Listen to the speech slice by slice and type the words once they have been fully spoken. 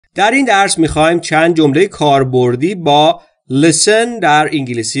در این درس میخوایم چند جمله کاربردی با listen در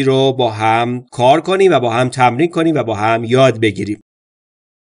انگلیسی رو با هم کار کنیم و با هم تمرین کنیم و با هم یاد بگیریم.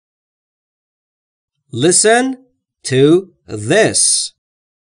 Listen to this.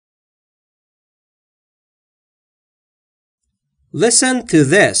 Listen to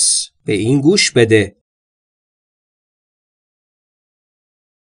this. به این گوش بده.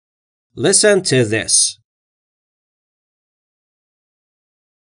 Listen to this.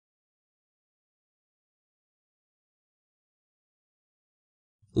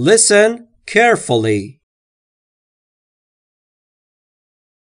 Listen carefully.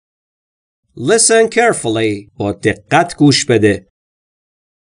 Listen carefully. با دقت گوش بده.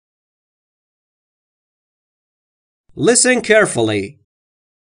 Listen carefully.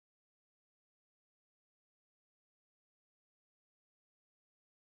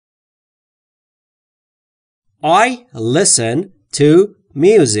 I listen to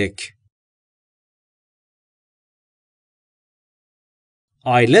music.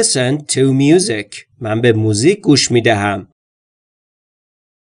 I listen to music. من به موزیک گوش می دهم.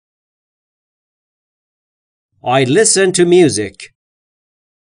 I listen to music.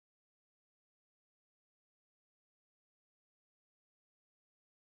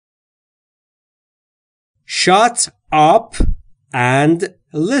 Shut up and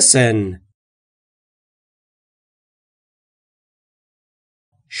listen.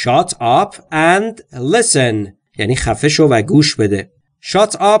 Shut up and listen. یعنی خفه شو و گوش بده.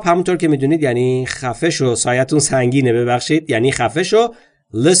 Shut up همونطور که میدونید یعنی خفه شو، سایتون سنگینه ببخشید، یعنی خفه شو.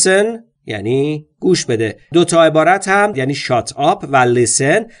 Listen یعنی گوش بده. دو تا عبارت هم یعنی shut up و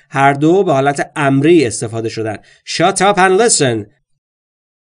listen هر دو به حالت امری استفاده شدن. Shut up and listen.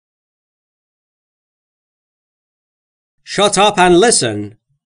 Shut up and listen.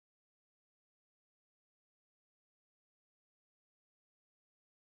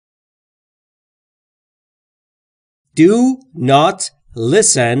 Do not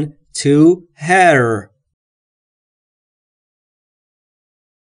listen to her.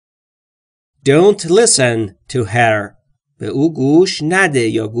 Don't listen to her. به او گوش نده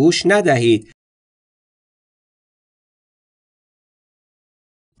یا گوش ندهید.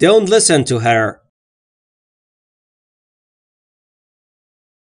 Don't listen to her.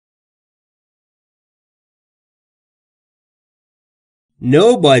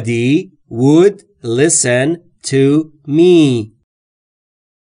 Nobody would listen to me.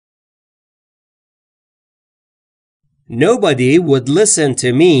 Nobody would listen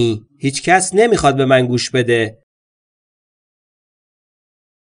to me. هیچ کس نمیخواد به من گوش بده.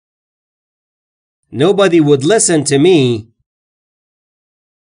 Nobody would listen to me.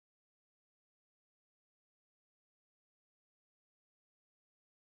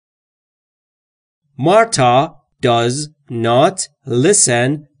 Marta does not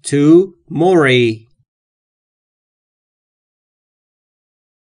listen to Maury.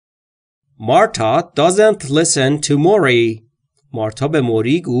 Marta doesn't listen to Maury. مارتا به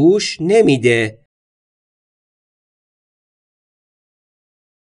موری گوش نمیده.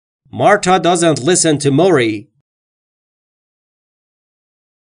 Marta doesn't listen to Maury.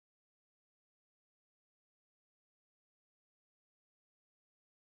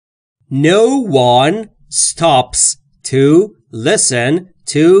 No one stops to listen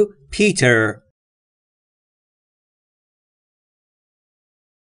to Peter.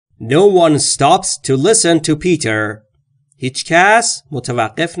 No one stops to listen to Peter. هیچ کس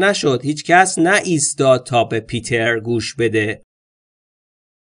متوقف نشد. هیچ کس نایستاد تا به پیتر گوش بده.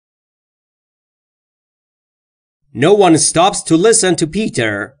 No one stops to listen to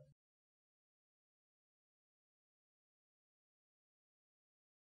Peter.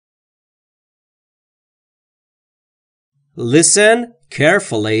 Listen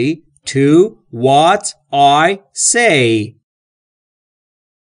carefully to what I say.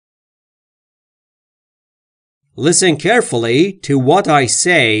 Listen carefully to what I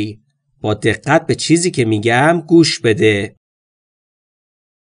say. با دقت به چیزی که میگم گوش بده.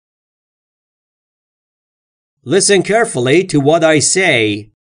 Listen carefully to what I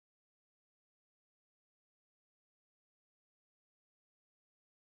say.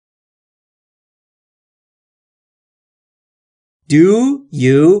 Do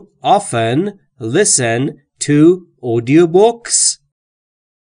you often listen to audiobooks?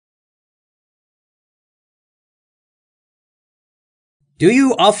 Do you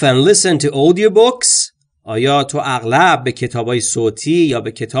often listen to audiobooks? آیا تو اغلب به کتابای صوتی یا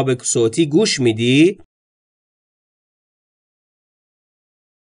به کتاب صوتی گوش میدی؟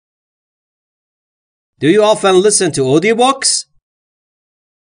 Do you often listen to audiobooks?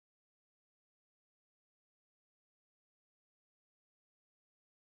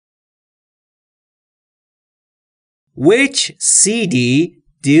 Which CD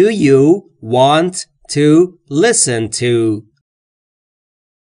do you want to listen to?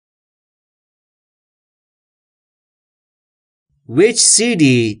 Which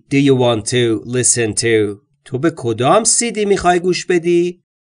CD do you want to listen to? تو به کدام CD میخوای گوش بدی؟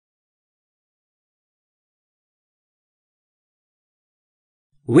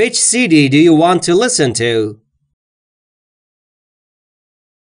 Which CD do you want to listen to?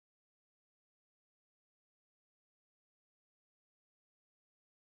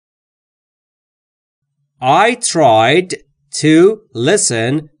 I tried to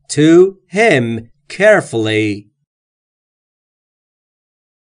listen to him carefully.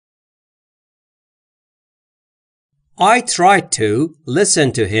 I tried to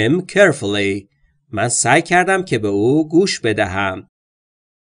listen to him carefully. من سعی کردم که به او گوش بدهم.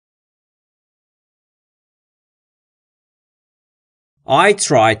 I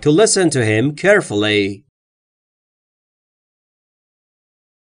tried to listen to him carefully.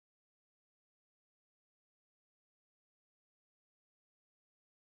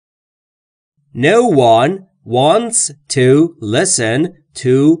 No one wants to listen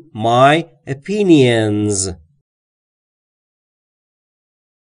to my opinions.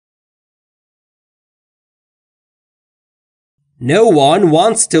 No one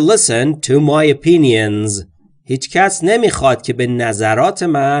wants to listen to my opinions. هیچ کس نمیخواد که به نظرات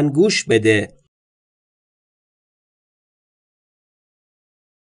من گوش بده.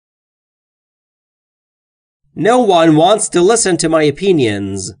 No one wants to listen to my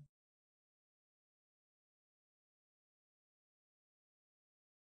opinions.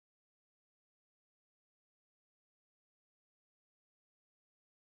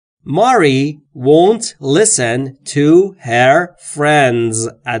 Mari won't listen to her friend's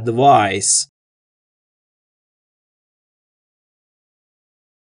advice.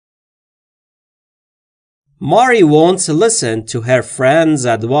 Mari won't listen to her friend's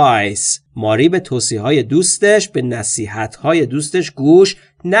advice. ماری به توصیه‌های دوستش، به نصیحت‌های دوستش گوش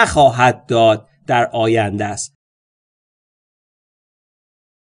نخواهد داد در آینده است.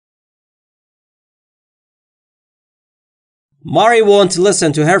 Mari won't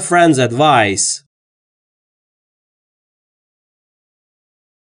listen to her friend's advice.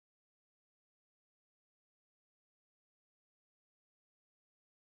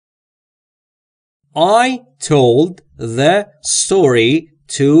 I told the story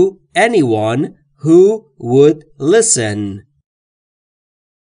to anyone who would listen.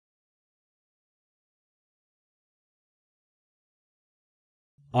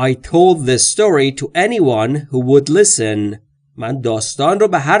 I told the story to anyone who would listen. من داستان رو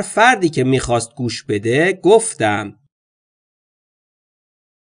به هر فردی که میخواست گوش بده گفتم.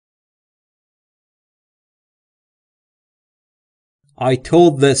 I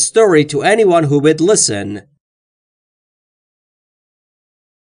told the story to anyone who would listen.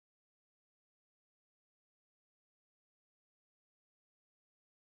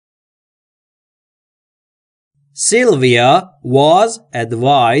 Sylvia was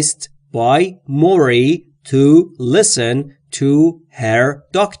advised by Maury to listen to her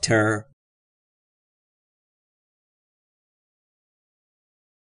doctor.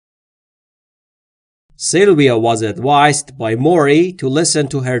 Sylvia was advised by Maury to listen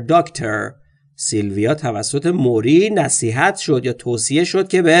to her doctor. سیلویا توسط موری نصیحت شد یا توصیه شد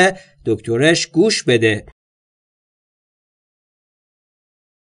که به دکترش گوش بده.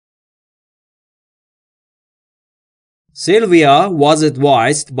 Sylvia was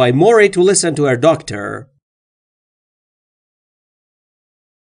advised by Maury to listen to her doctor.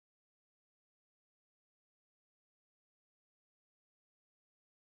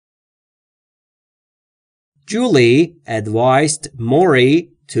 Julie advised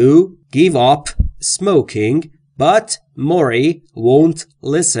Maury to give up smoking, but Maury won't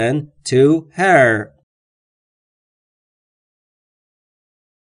listen to her.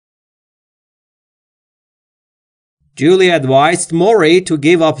 Julie advised Maury to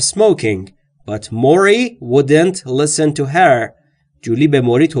give up smoking, but Maury wouldn't listen to her. جولی به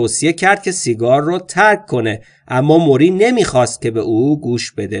موری توصیه کرد که سیگار رو ترک کنه، اما موری نمیخواست که به او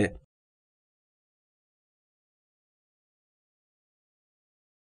گوش بده.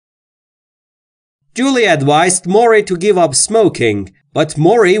 Julie advised Maury to give up smoking, but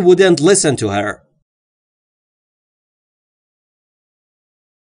Maury wouldn't listen to her.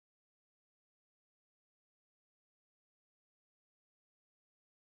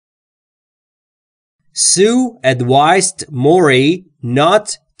 Sue advised Maury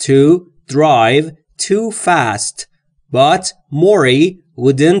not to drive too fast, but Maury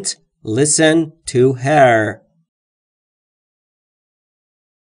wouldn't listen to her.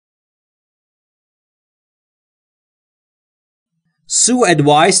 Sue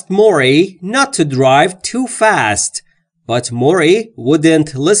advised Maury not to drive too fast, but Maury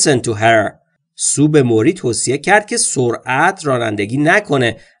wouldn't listen to her. سو به موری توصیه کرد که سرعت رانندگی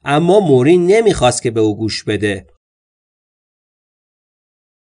نکنه، اما موری نمیخواست که به او گوش بده.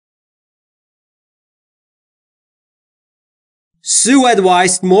 Sue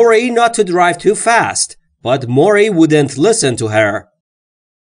advised Maury not to drive too fast, but Maury wouldn't listen to her.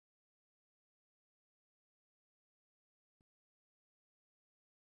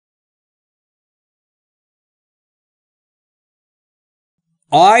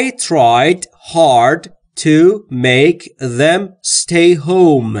 I tried hard to make them stay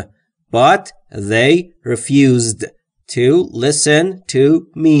home, but they refused to listen to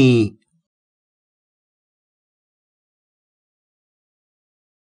me.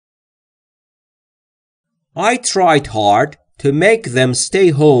 I tried hard to make them stay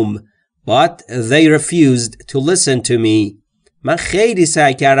home, but they refused to listen to me. من خیلی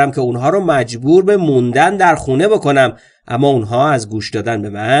سعی کردم که اونها رو مجبور به موندن در خونه بکنم، اما اونها از گوش دادن به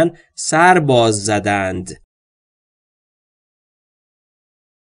من سر باز زدند.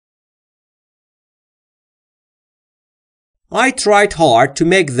 I tried hard to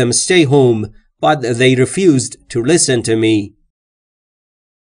make them stay home, but they refused to listen to me.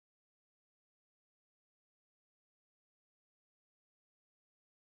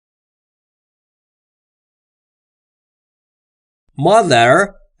 Mother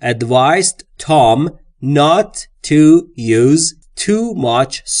advised Tom not to use too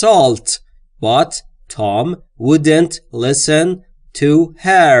much salt, but Tom wouldn't listen to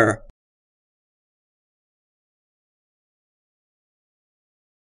her.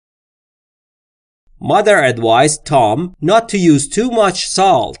 Mother advised Tom not to use too much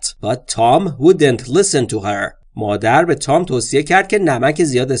salt, but Tom wouldn't listen to her. مادر به تام توصیه کرد که نمک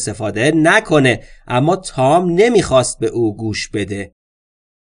زیاد استفاده نکنه، اما تام نمیخواست به او گوش بده.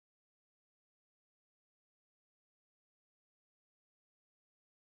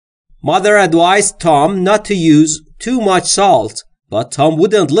 Mother advised Tom not to use too much salt, but Tom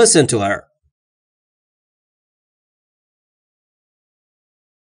wouldn't listen to her.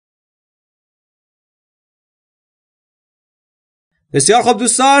 بسیار خوب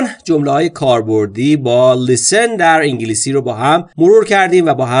دوستان، جمله های کاربردی با listen در انگلیسی رو با هم مرور کردیم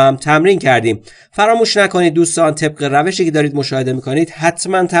و با هم تمرین کردیم. فراموش نکنید دوستان طبق روشی که دارید مشاهده میکنید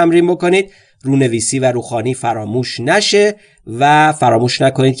حتما تمرین بکنید، رونویسی و روخوانی فراموش نشه و فراموش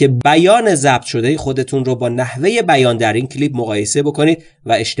نکنید که بیان ضبط شده خودتون رو با نحوه بیان در این کلیپ مقایسه بکنید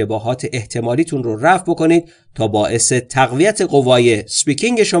و اشتباهات احتمالیتون رو رفع بکنید تا باعث تقویت قوای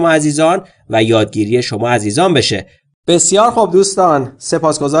سپیکینگ شما عزیزان و یادگیری شما عزیزان بشه. بسیار خوب دوستان،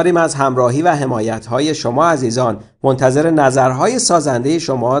 سپاسگزاریم از همراهی و حمایت‌های شما عزیزان. منتظر نظرهای سازنده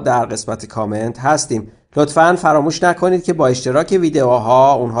شما در قسمت کامنت هستیم. لطفاً فراموش نکنید که با اشتراک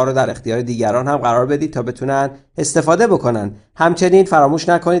ویدیوها اونها رو در اختیار دیگران هم قرار بدید تا بتونن استفاده بکنن. همچنین فراموش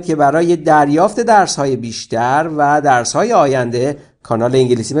نکنید که برای دریافت درس‌های بیشتر و درس‌های آینده کانال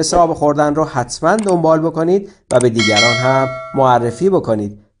انگلیسی مثل آب خوردن رو حتما دنبال بکنید و به دیگران هم معرفی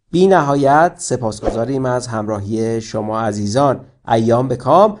بکنید. بی نهایت سپاسگزاریم از همراهی شما عزیزان. ایام به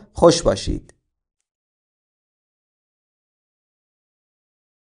کام خوش باشید.